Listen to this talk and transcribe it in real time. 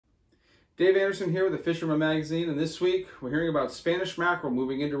Dave Anderson here with the Fisherman magazine, and this week we're hearing about Spanish mackerel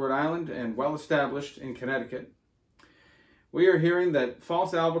moving into Rhode Island and well established in Connecticut. We are hearing that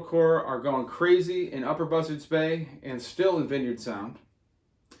false albacore are going crazy in Upper Buzzards Bay and still in Vineyard Sound.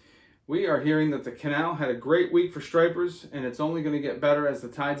 We are hearing that the canal had a great week for stripers, and it's only going to get better as the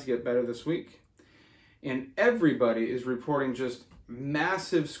tides get better this week. And everybody is reporting just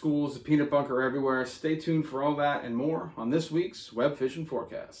massive schools of peanut bunker everywhere. Stay tuned for all that and more on this week's Web Fishing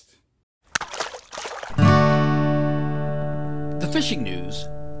Forecast. The fishing news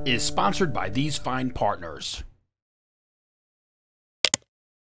is sponsored by these fine partners.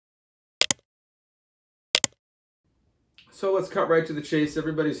 So let's cut right to the chase.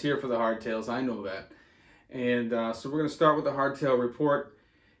 Everybody's here for the hardtails, I know that. And so we're going to start with the hardtail report.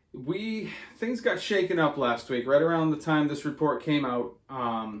 Things got shaken up last week, right around the time this report came out.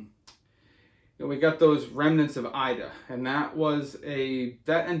 We got those remnants of Ida, and that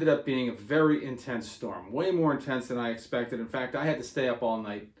ended up being a very intense storm, way more intense than I expected. In fact, I had to stay up all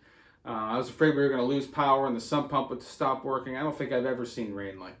night. I was afraid we were going to lose power and the sump pump would stop working. I don't think I've ever seen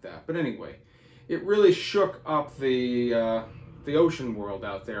rain like that. But anyway, it really shook up the ocean world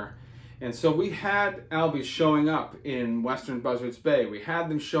out there. And so we had Albies showing up in Western Buzzards Bay. We had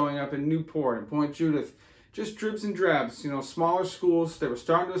them showing up in Newport and Point Judith. Just dribs and drabs, smaller schools. They were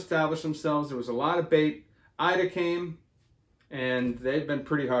starting to establish themselves. There was a lot of bait. Ida came, and they've been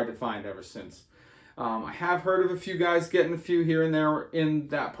pretty hard to find ever since. I have heard of a few guys getting a few here and there in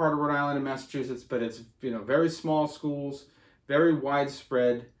that part of Rhode Island and Massachusetts, but it's very small schools, very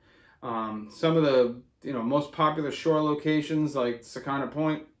widespread. Some of the most popular shore locations like Sakana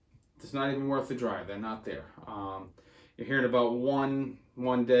Point, it's not even worth the drive. They're not there. You're hearing about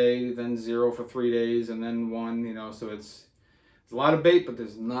one day, then zero for 3 days, and then one, so it's a lot of bait, but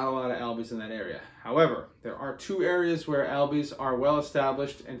there's not a lot of Albies in that area. However, there are two areas where Albies are well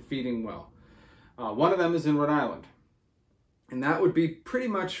established and feeding well. One of them is in Rhode Island, and that would be pretty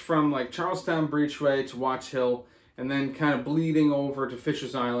much from like Charlestown Breachway to Watch Hill, and then kind of bleeding over to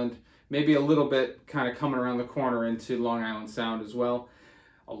Fisher's Island, maybe a little bit kind of coming around the corner into Long Island Sound as well.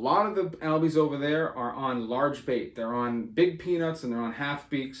 A lot of the Albies over there are on large bait. They're on big peanuts and they're on half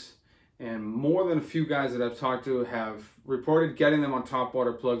beaks. And more than a few guys that I've talked to have reported getting them on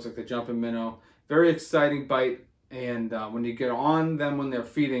topwater plugs like the jumping minnow. Very exciting bite. And when you get on them when they're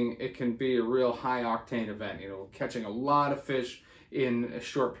feeding, it can be a real high octane event. Catching a lot of fish in a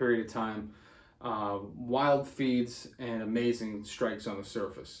short period of time. Wild feeds and amazing strikes on the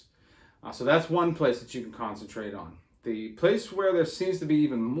surface. So that's one place that you can concentrate on. The place where there seems to be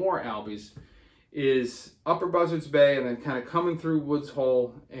even more Albies is Upper Buzzards Bay, and then kind of coming through Woods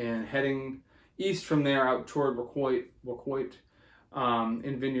Hole and heading east from there out toward Waquoit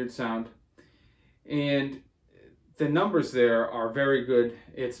in Vineyard Sound. And the numbers there are very good.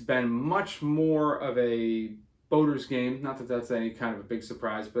 It's been much more of a boater's game. Not that that's any kind of a big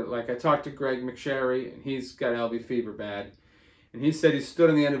surprise, but like I talked to Greg McSherry, and he's got Albie fever bad. And he said he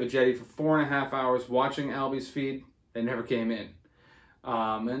stood on the end of a jetty for 4.5 hours watching Albies feed. They never came in.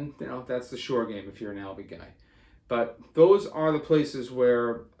 And that's the shore game if you're an Albie guy. But those are the places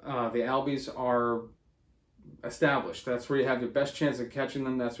where the Albies are established. That's where you have your best chance of catching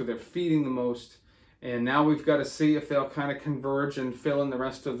them. That's where they're feeding the most. And now we've got to see if they'll kind of converge and fill in the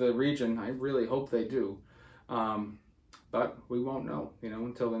rest of the region. I really hope they do. But we won't know,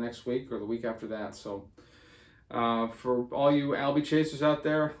 until the next week or the week after that. So for all you Albie chasers out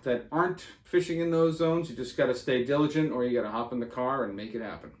there that aren't fishing in those zones, you just got to stay diligent, or you got to hop in the car and make it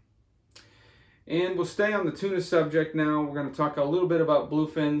happen. And we'll stay on the tuna subject now. We're going to talk a little bit about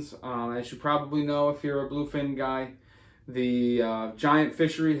bluefins. As you probably know, if you're a bluefin guy, the giant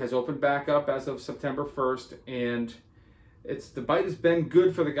fishery has opened back up as of September 1st, and the bite has been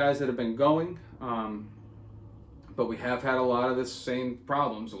good for the guys that have been going. But we have had a lot of the same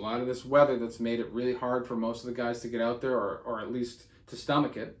problems, a lot of this weather that's made it really hard for most of the guys to get out there, or at least to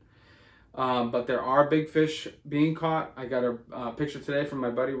stomach it. But there are big fish being caught. I got a picture today from my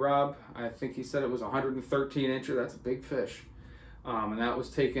buddy Rob. I think he said it was 113 incher. That's a big fish. And that was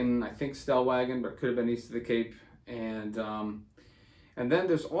taken, I think, Stellwagen, but it could have been east of the Cape. And then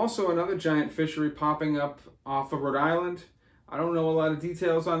there's also another giant fishery popping up off of Rhode Island. I don't know a lot of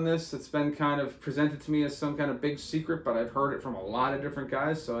details on this. It's been kind of presented to me as some kind of big secret, but I've heard it from a lot of different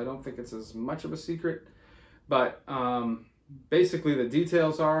guys, so I don't think it's as much of a secret. But basically the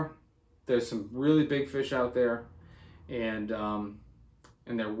details are there's some really big fish out there, and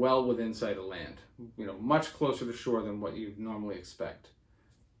they're well within sight of land. Much closer to shore than what you'd normally expect.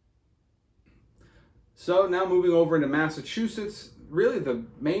 So now moving over into Massachusetts, really the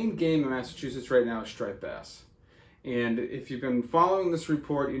main game in Massachusetts right now is striped bass. And if you've been following this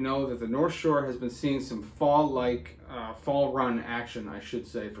report, you know that the North Shore has been seeing some fall-like, fall run action, I should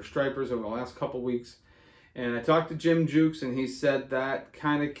say, for stripers over the last couple weeks. And I talked to Jim Jukes, and he said that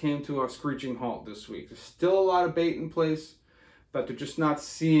kind of came to a screeching halt this week. There's still a lot of bait in place, but they're just not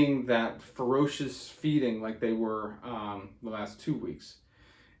seeing that ferocious feeding like they were the last 2 weeks.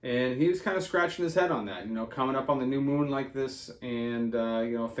 And he was kind of scratching his head on that, you know, coming up on the new moon like this, and,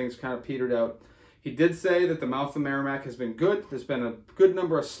 you know, things kind of petered out. He did say that the mouth of Merrimack has been good. There's been a good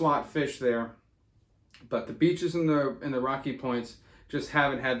number of slot fish there, but the beaches and the Rocky Points just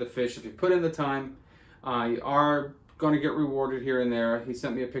haven't had the fish. If you put in the time, you are going to get rewarded here and there. He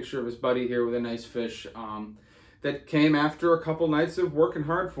sent me a picture of his buddy here with a nice fish that came after a couple nights of working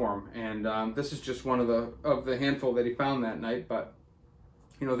hard for him. And this is just one of the handful that he found that night. But,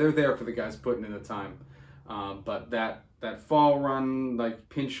 you know, they're there for the guys putting in the time. But that fall run, like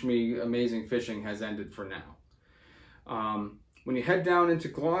pinch me, amazing fishing has ended for now. When you head down into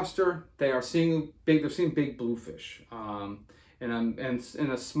Gloucester, they're seeing big bluefish. And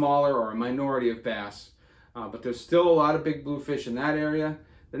in a smaller or a minority of bass. But there's still a lot of big bluefish in that area.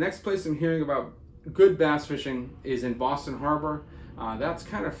 The next place I'm hearing about good bass fishing is in Boston Harbor. That's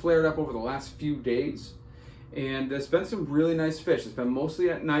kind of flared up over the last few days. And there's been some really nice fish. It's been mostly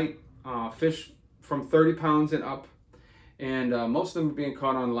at night, fish from 30 pounds and up. And most of them are being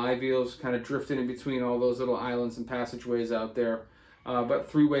caught on live eels, kind of drifting in between all those little islands and passageways out there.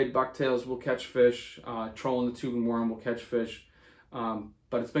 But three-weight bucktails will catch fish. Trolling the tube and worm will catch fish.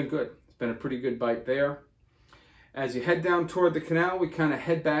 But it's been good. It's been a pretty good bite there. As you head down toward the canal, we kind of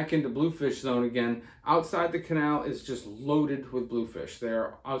head back into bluefish zone again. Outside the canal is just loaded with bluefish.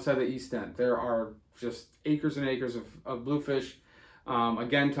 There, outside the east end, there are just acres and acres of bluefish.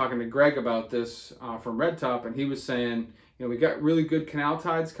 Again, talking to Greg about this from Red Top, and he was saying, you know, we got really good canal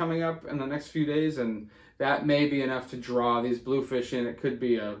tides coming up in the next few days, and that may be enough to draw these bluefish in. It could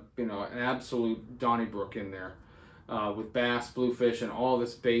be an absolute Donnybrook in there. With bass, bluefish, and all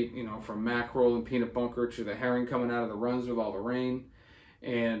this bait, you know, from mackerel and peanut bunker to the herring coming out of the runs with all the rain,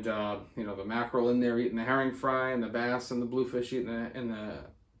 and you know, the mackerel in there eating the herring fry, and the bass and the bluefish eating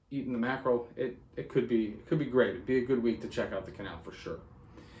the mackerel. It could be great. It'd be a good week to check out the canal for sure.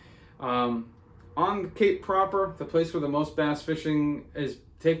 On the Cape proper, the place where the most bass fishing is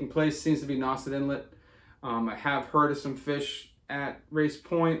taking place seems to be Nauset Inlet. I have heard of some fish at Race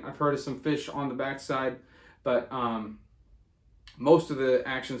Point. I've heard of some fish on the backside. But most of the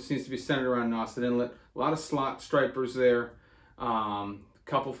action seems to be centered around Nauset Inlet. A lot of slot stripers there. A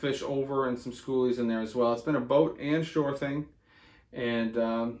couple fish over and some schoolies in there as well. It's been a boat and shore thing. And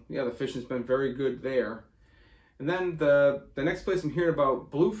yeah, the fishing's been very good there. And then the next place I'm hearing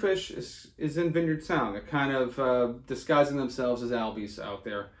about bluefish is in Vineyard Sound. They're kind of disguising themselves as albies out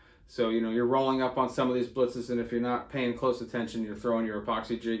there. So, you know, you're rolling up on some of these blitzes, and if you're not paying close attention, you're throwing your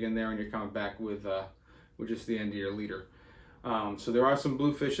epoxy jig in there and you're coming back with just the end of your leader. So there are some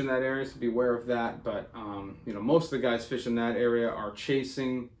bluefish in that area, so be aware of that. But you know, most of the guys fishing that area are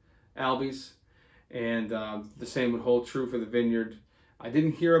chasing albies, and the same would hold true for the Vineyard. I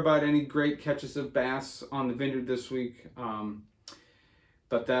didn't hear about any great catches of bass on the Vineyard this week,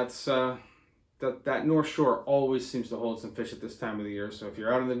 but that's that North Shore always seems to hold some fish at this time of the year. So if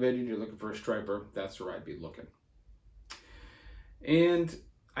you're out on the Vineyard, you're looking for a striper, that's where I'd be looking. And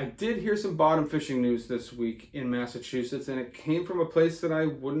I did hear some bottom fishing news this week in Massachusetts, and it came from a place that I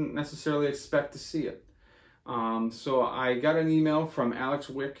wouldn't necessarily expect to see it. So I got an email from Alex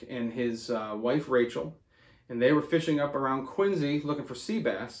Wick and his wife Rachel, and they were fishing up around Quincy looking for sea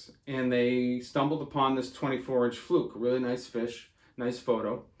bass, and they stumbled upon this 24-inch fluke, really nice fish, nice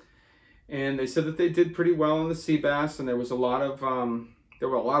photo. And they said that they did pretty well on the sea bass, and there was a lot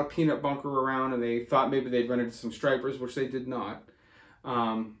of peanut bunker around, and they thought maybe they'd run into some stripers, which they did not.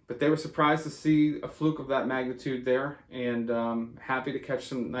 But they were surprised to see a fluke of that magnitude there, and happy to catch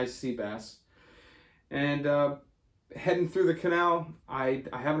some nice sea bass. And heading through the canal, I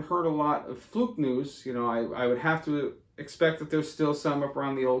haven't heard a lot of fluke news. You know, I would have to expect that there's still some up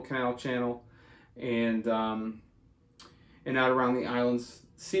around the old canal channel and out around the islands.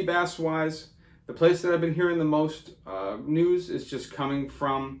 Sea bass wise, the place that I've been hearing the most news is just coming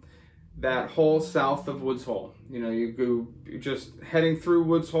from that hole south of Woods Hole. You know, you're just heading through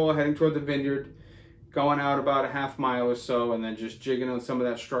Woods Hole, heading toward the Vineyard, going out about a half mile or so, and then just jigging on some of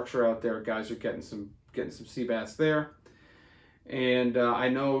that structure out there. Guys are getting some sea bass there. And I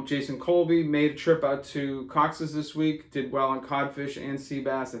know Jason Colby made a trip out to Cox's this week, did well on codfish and sea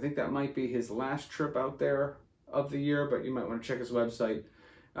bass. I think that might be his last trip out there of the year, but you might want to check his website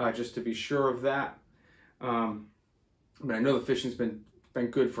just to be sure of that. But I know the fishing's been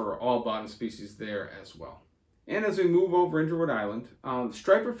good for all bottom species there as well. and as we move over into Rhode Island,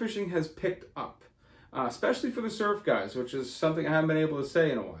 striper fishing has picked up, especially for the surf guys, which is something I haven't been able to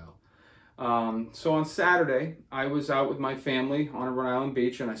say in a while. So on Saturday, I was out with my family on a Rhode Island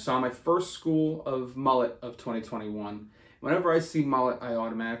beach, and I saw my first school of mullet of 2021. Whenever I see mullet, I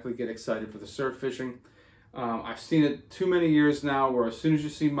automatically get excited for the surf fishing. I've seen it too many years now where as soon as you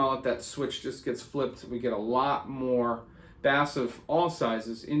see mullet, that switch just gets flipped. We get a lot more bass of all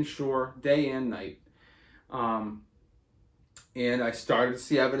sizes, inshore, day and night. And I started to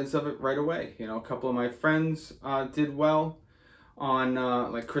see evidence of it right away. You know, a couple of my friends did well on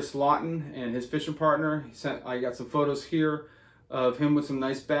like Chris Lawton and his fishing partner. I got some photos here of him with some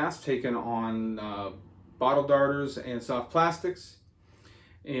nice bass taken on bottle darters and soft plastics.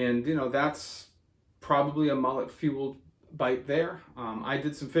 And you know, that's probably a mullet fueled bite there. I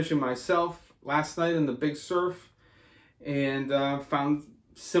did some fishing myself last night in the big surf and found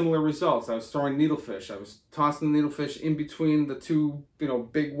similar results. I was throwing needlefish. I was tossing the needlefish in between the two, you know,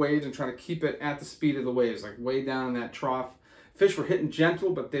 big waves and trying to keep it at the speed of the waves, like way down in that trough. Fish were hitting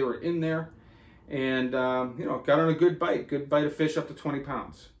gentle, but they were in there, and you know, got on a good bite of fish up to 20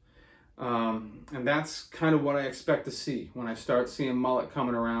 pounds. And that's kind of what I expect to see when I start seeing mullet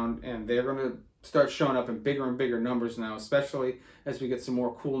coming around, and they're going to start showing up in bigger and bigger numbers now, especially as we get some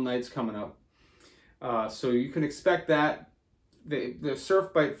more cool nights coming up. So you can expect that. The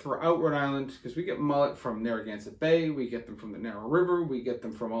surf bite throughout Rhode Island, because we get mullet from Narragansett Bay, we get them from the Narrow River, we get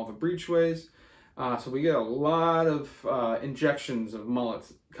them from all the breachways. So we get a lot of injections of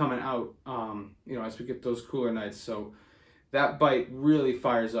mullets coming out, you know, as we get those cooler nights. So that bite really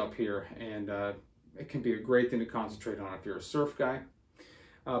fires up here, and it can be a great thing to concentrate on if you're a surf guy.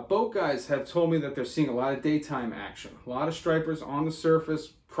 Boat guys have told me that they're seeing a lot of daytime action. A lot of stripers on the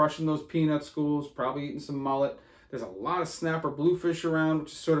surface, crushing those peanut schools, probably eating some mullet. There's a lot of snapper bluefish around,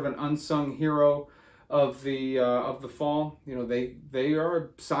 which is sort of an unsung hero of the fall. You know, they are a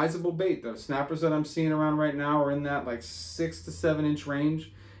sizable bait. The snappers that I'm seeing around right now are in that like 6 to 7 inch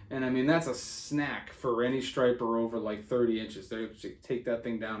range, and I mean that's a snack for any striper over like 30 inches. They take that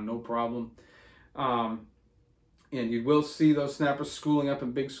thing down no problem. And you will see those snappers schooling up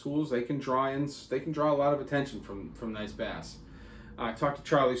in big schools. They can draw a lot of attention from nice bass. I talked to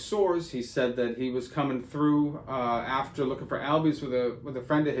Charlie Soares. He said that he was coming through after looking for Albies with a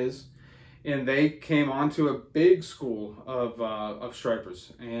friend of his, and they came onto a big school of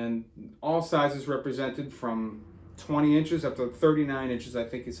stripers, and all sizes represented from 20 inches up to 39 inches. I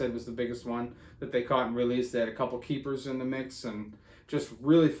think he said was the biggest one that they caught and released. They had a couple keepers in the mix, and just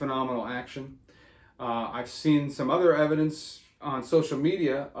really phenomenal action. I've seen some other evidence on social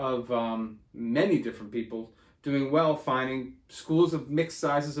media of many different people doing well, finding schools of mixed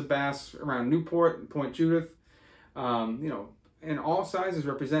sizes of bass around Newport and Point Judith, you know, and all sizes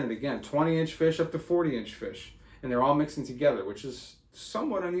represented. Again, 20-inch fish up to 40-inch fish, and they're all mixing together, which is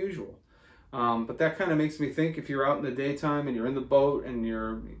somewhat unusual. But that kind of makes me think, if you're out in the daytime and you're in the boat and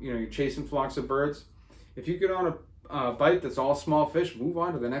you're chasing flocks of birds, if you get on a bite that's all small fish, move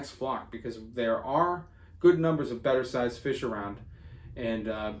on to the next flock, because there are good numbers of better sized fish around. And,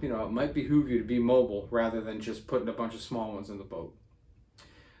 you know, it might behoove you to be mobile rather than just putting a bunch of small ones in the boat.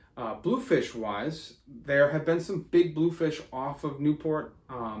 Bluefish-wise, there have been some big bluefish off of Newport.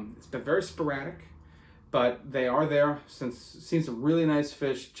 It's been very sporadic, but they are there. Seen some really nice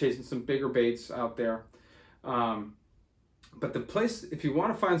fish, chasing some bigger baits out there. But the place, if you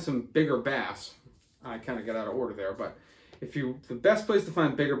want to find some bigger bass, I kind of got out of order there, but the best place to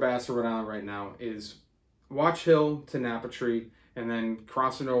find bigger bass in Rhode Island right now is Watch Hill to Napatree, and then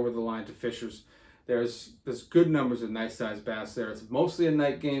crossing over the line to Fishers. There's good numbers of nice sized bass there. It's mostly a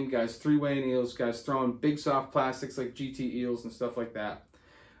night game. Guys three-weighing eels, guys throwing big soft plastics like GT eels and stuff like that.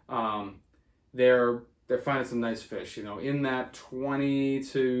 They're finding some nice fish, you know, in that 20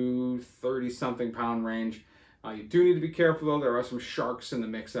 to 30 something pound range. You do need to be careful though. There are some sharks in the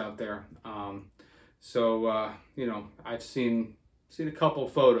mix out there. You know, I've seen a couple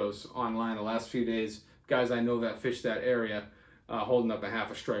photos online the last few days. Guys I know that fish that area, holding up a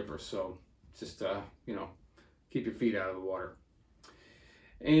half a striper. So just, you know, keep your feet out of the water.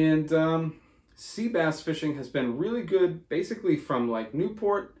 And sea bass fishing has been really good, basically from like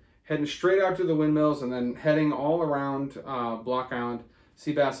Newport, heading straight out to the windmills and then heading all around Block Island.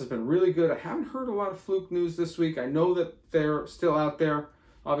 Sea bass has been really good. I haven't heard a lot of fluke news this week. I know that they're still out there,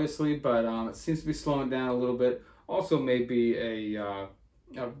 obviously, but it seems to be slowing down a little bit. Also may be a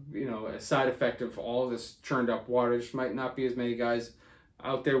side effect of all this churned up water. There might not be as many guys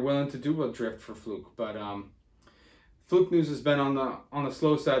out there willing to do a drift for fluke, but fluke news has been on the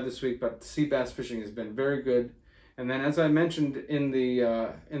slow side this week, but sea bass fishing has been very good. And then, as I mentioned in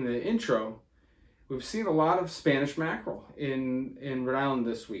the intro, we've seen a lot of Spanish mackerel in Rhode Island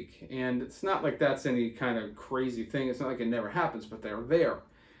this week. And it's not like that's any kind of crazy thing. It's not like it never happens, but they're there.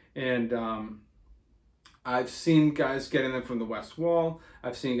 And I've seen guys getting them from the west wall.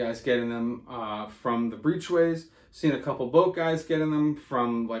 I've seen guys getting them from the breachways. Seen a couple boat guys getting them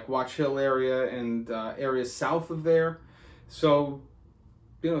from like Watch Hill area and areas south of there. So,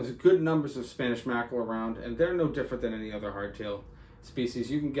 you know, there's good numbers of Spanish mackerel around, and they're no different than any other hardtail species.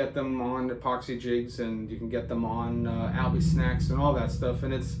 You can get them on epoxy jigs, and you can get them on Albies snacks and all that stuff.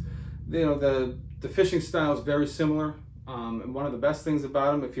 And it's, you know, the fishing style is very similar. And one of the best things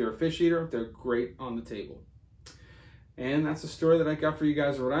about them, if you're a fish eater, they're great on the table. And that's the story that I got for you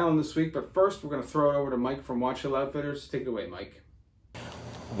guys in Rhode Island this week. But first, we're going to throw it over to Mike from Watch Hill Outfitters. Take it away, Mike.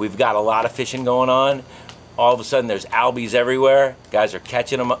 We've got a lot of fishing going on. All of a sudden, there's albies everywhere. Guys are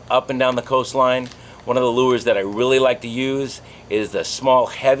catching them up and down the coastline. One of the lures that I really like to use is the small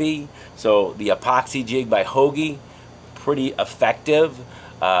heavy. So the epoxy jig by Hoagie, pretty effective.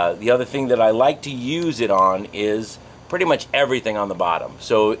 The other thing that I like to use it on is pretty much everything on the bottom.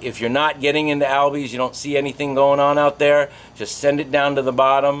 So if you're not getting into albies, you don't see anything going on out there, just send it down to the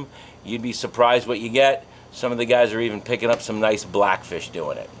bottom. You'd be surprised what you get. Some of the guys are even picking up some nice blackfish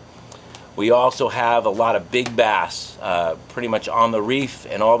doing it. We also have a lot of big bass, pretty much on the reef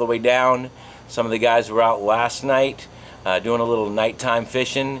and all the way down. Some of the guys were out last night doing a little nighttime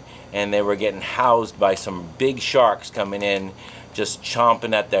fishing, and they were getting housed by some big sharks coming in, just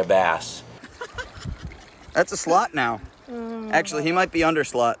chomping at their bass. That's a slot now. Actually, he might be under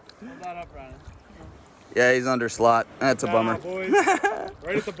slot. Hold that up, Ryan. Yeah, he's under slot. That's a bummer. Boys.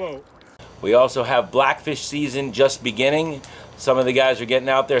 Right at the boat. We also have blackfish season just beginning. Some of the guys are getting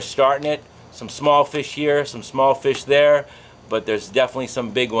out there starting it. Some small fish here, some small fish there, but there's definitely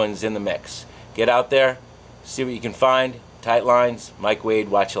some big ones in the mix. Get out there, see what you can find. Tight lines, Mike Wade,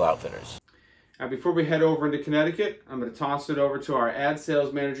 Watch Hill Outfitters. Before we head over into Connecticut, I'm going to toss it over to our ad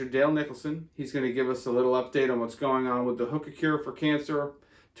sales manager, Dale Nicholson. He's going to give us a little update on what's going on with the Hook a Cure for Cancer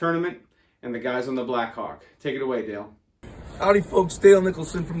tournament and the guys on the Black Hawk. Take it away, Dale. Howdy folks, Dale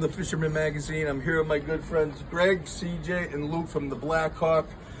Nicholson from the Fisherman magazine. I'm here with my good friends Greg, CJ, and Luke from the Black Hawk.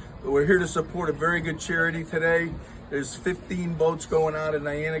 We're here to support a very good charity today. There's 15 boats going out in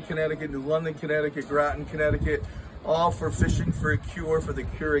Niana, Connecticut, New London, Connecticut, Groton, Connecticut, all for Fishing for a Cure for the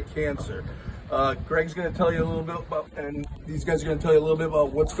Cure of Cancer. Greg's going to tell you a little bit about, and these guys are going to tell you a little bit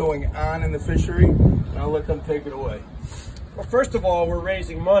about what's going on in the fishery, and I'll let them take it away. Well, first of all, we're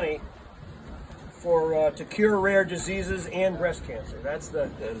raising money for to cure rare diseases and breast cancer. That's the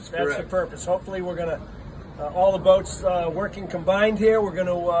purpose. Hopefully, we're gonna all the boats working combined here. We're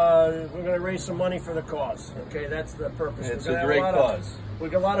gonna raise some money for the cause. Okay, that's the purpose. It's a great cause. We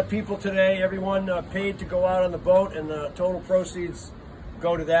got a lot of people today. Everyone paid to go out on the boat, and the total proceeds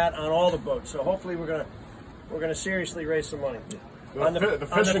go to that on all the boats. So hopefully, we're gonna seriously raise some money. On the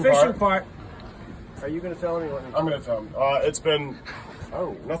fishing part. Are you gonna tell me what? I'm gonna tell them. It's been.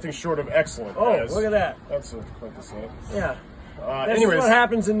 Oh, nothing short of excellent. Oh, guys. look at that. That's quite the same. Yeah. This Anyways, is what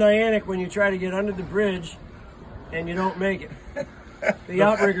happens in Niantic when you try to get under the bridge and you don't make it. The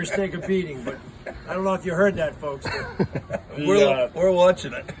outriggers take a beating, but I don't know if you heard that, folks. We're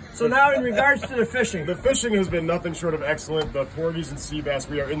watching it. So now in regards to the fishing. The fishing has been nothing short of excellent. The porgies and sea bass,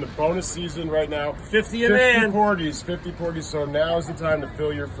 we are in the bonus season right now. 50 a man. 50 porgies, so now is the time to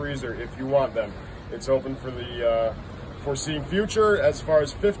fill your freezer if you want them. It's open for the foreseeing future. As far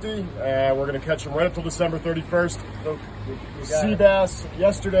as 50, we're going to catch them right up till December 31st. Sea bass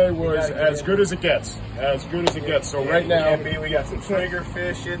yesterday was as good as it gets. As good as it gets. So right now, we got some trigger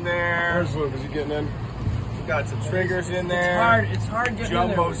fish in there. Where's Luke? Is he getting in? We got some triggers in there. It's hard getting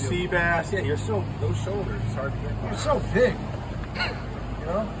Jumbo in there sea bass. Yeah, those shoulders, it's hard to get. You're so big. You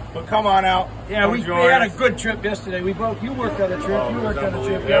know? But come on out. Yeah, we had a good trip yesterday. You worked on the trip. You worked on the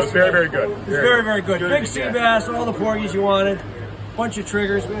trip. Yeah, it was very, very good. It was very, very good. Big sea bass, all the porgies you wanted. Bunch of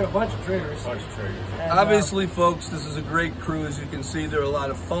triggers. We had a bunch of triggers. And, obviously, folks, this is a great cruise. You can see they're a lot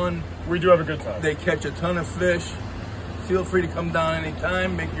of fun. We do have a good time. They catch a ton of fish. Feel free to come down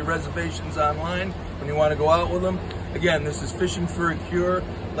anytime. Make your reservations online when you want to go out with them. Again, this is Fishing for a Cure.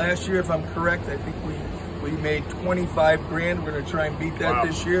 Last year, if I'm correct, I think we made 25 grand. We're going to try and beat that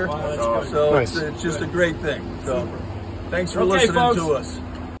this year. Wow, so nice. it's just a great thing. So thanks for listening folks. to us.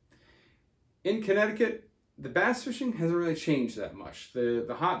 In Connecticut, the bass fishing hasn't really changed that much.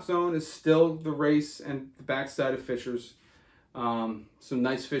 The hot zone is still the race and the backside of Fishers. Some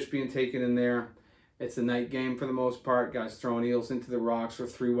nice fish being taken in there. It's a night game for the most part. Guys throwing eels into the rocks or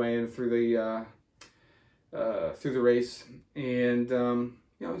three-weighing through the race. And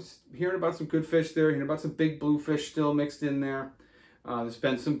you know, hearing about some good fish there. Hearing about some big bluefish still mixed in there. There's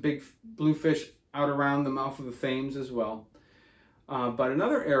been some big bluefish out around the mouth of the Thames as well. But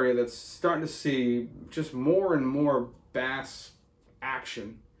another area that's starting to see just more and more bass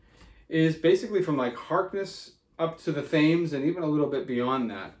action is basically from like Harkness up to the Thames and even a little bit beyond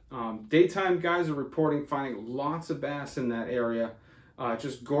that. Daytime guys are reporting finding lots of bass in that area,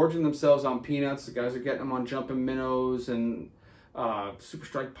 just gorging themselves on peanuts. The guys are getting them on jumping minnows and super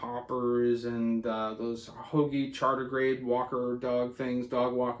strike poppers and those hoagie charter grade walker dog things,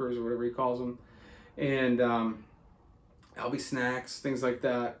 dog walkers or whatever he calls them, and Albie snacks, things like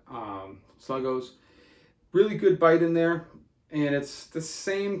that, sluggos. Really good bite in there, and it's the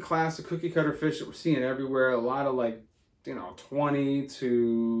same class of cookie cutter fish that we're seeing everywhere. A lot of like, you know, 20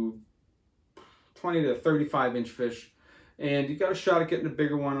 to 35 inch fish, and you got a shot at getting a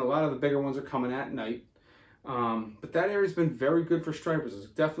bigger one. A lot of the bigger ones are coming at night. But that area's been very good for stripers. It's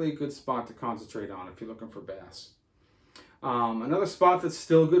definitely a good spot to concentrate on if you're looking for bass. Another spot that's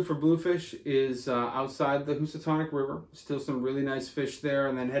still good for bluefish is outside the Housatonic River. Still some really nice fish there,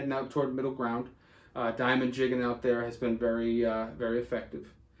 and then heading out toward middle ground. Diamond jigging out there has been very, very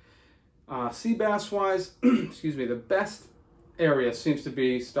effective. Sea bass wise, excuse me, the best area seems to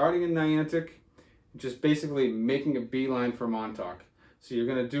be starting in Niantic, just basically making a beeline for Montauk. So you're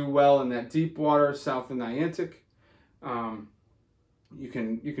going to do well in that deep water south of Niantic. You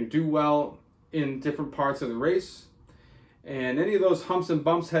can do well in different parts of the race. And any of those humps and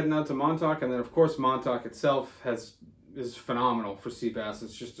bumps heading out to Montauk, and then of course Montauk itself is phenomenal for sea bass.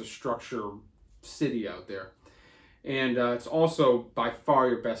 It's just a structure city out there. And it's also by far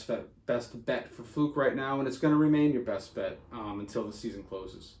your best bet for fluke right now, and it's going to remain your best bet until the season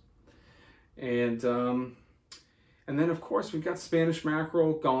closes. And then, of course, we've got Spanish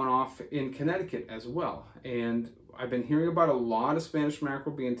mackerel going off in Connecticut as well. And I've been hearing about a lot of Spanish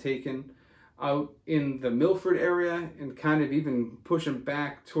mackerel being taken out in the Milford area and kind of even pushing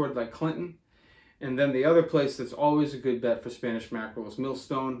back toward like Clinton. And then the other place that's always a good bet for Spanish mackerel is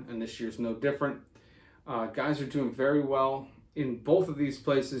Millstone, and this year's no different. Guys are doing very well in both of these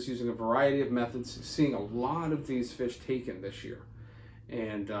places using a variety of methods, seeing a lot of these fish taken this year.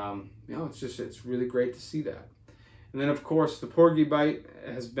 And, you know, it's really great to see that. And then, of course, the porgy bite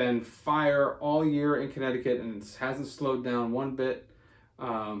has been fire all year in Connecticut, and it hasn't slowed down one bit.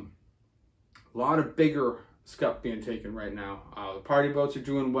 A lot of bigger scup being taken right now. The party boats are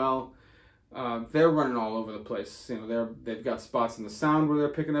doing well. They're running all over the place. You know, they've got spots in the Sound where they're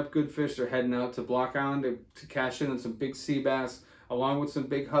picking up good fish. They're heading out to Block Island to cash in on some big sea bass, along with some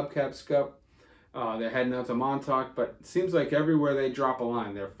big hubcap scup. They're heading out to Montauk, but it seems like everywhere they drop a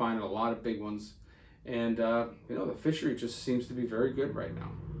line, they're finding a lot of big ones. And, you know, the fishery just seems to be very good right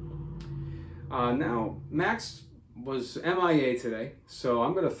now. Now, Max was MIA today, so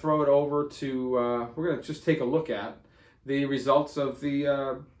I'm going to throw it over to, we're going to just take a look at the results of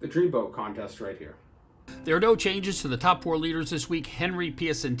the Dreamboat contest right here. There are no changes to the top 4 leaders this week. Henry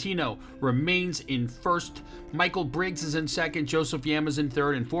Piacentino remains in first. Michael Briggs is in second. Joseph Yam is in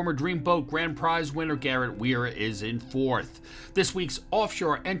third. And former Dreamboat Grand Prize winner Garrett Weir is in fourth. This week's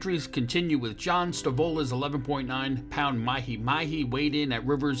offshore entries continue with John Stavola's 11.9-pound mahi-mahi weighed in at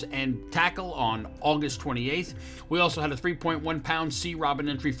Rivers and Tackle on August 28th. We also had a 3.1-pound sea robin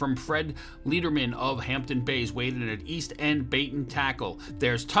entry from Fred Liederman of Hampton Bays weighed in at East End Bait and Tackle.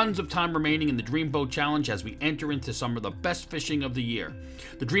 There's tons of time remaining in the Dreamboat Challenge as we enter into some of the best fishing of the year.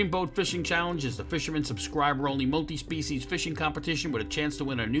 The Dreamboat Fishing Challenge is the Fisherman subscriber-only multi-species fishing competition with a chance to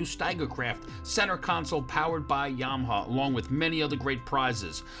win a new Steigercraft center console powered by Yamaha, along with many other great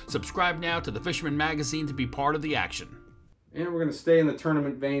prizes. Subscribe now to the Fisherman magazine to be part of the action. And we're going to stay in the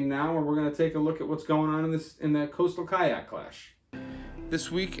tournament vein now, and we're going to take a look at what's going on in the Coastal Kayak Clash.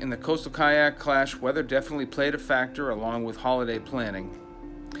 This week in the Coastal Kayak Clash, weather definitely played a factor along with holiday planning.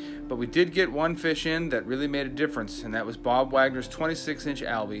 But we did get one fish in that really made a difference, and that was Bob Wagner's 26-inch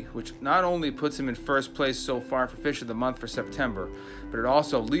Albie, which not only puts him in first place so far for Fish of the Month for September, but it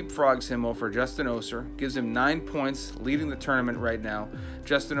also leapfrogs him over Justin Oser, gives him 9 points, leading the tournament right now.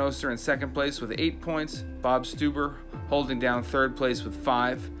 Justin Oser in second place with 8 points, Bob Stuber holding down third place with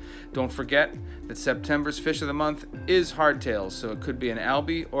 5. Don't forget that September's Fish of the Month is hardtails, so it could be an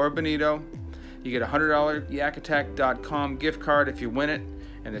Albie or a Bonito. You get a $100 yakattack.com gift card if you win it.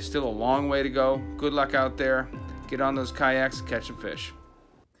 And there's still a long way to go. Good luck out there. Get on those kayaks, catch some fish.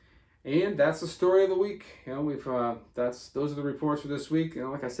 And that's the story of the week. You know, those are the reports for this week. You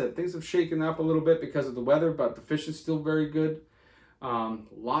know, like I said, things have shaken up a little bit because of the weather, but the fish is still very good. A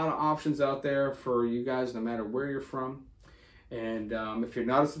lot of options out there for you guys, no matter where you're from. And if you're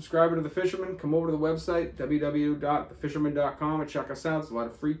not a subscriber to The Fisherman, come over to the website, www.thefisherman.com, and check us out. There's a lot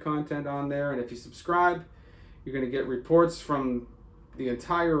of free content on there. And if you subscribe, you're going to get reports from the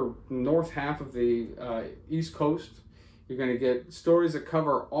entire north half of the East Coast. You're going to get stories that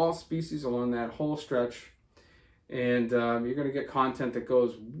cover all species along that whole stretch. And you're going to get content that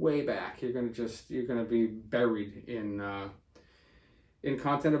goes way back. You're going to be buried in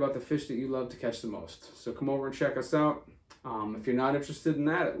content about the fish that you love to catch the most. So come over and check us out. If you're not interested in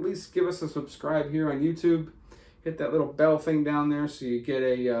that, at least give us a subscribe here on YouTube. Hit that little bell thing down there so you get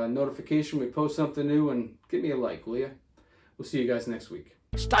a notification when we post something new, and give me a like, will you? We'll see you guys next week.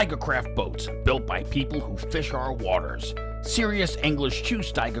 Steigercraft boats, built by people who fish our waters. Serious anglers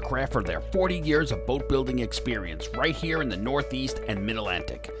choose Steigercraft for their 40 years of boat building experience right here in the Northeast and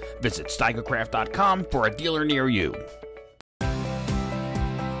Mid-Atlantic. Visit steigercraft.com for a dealer near you.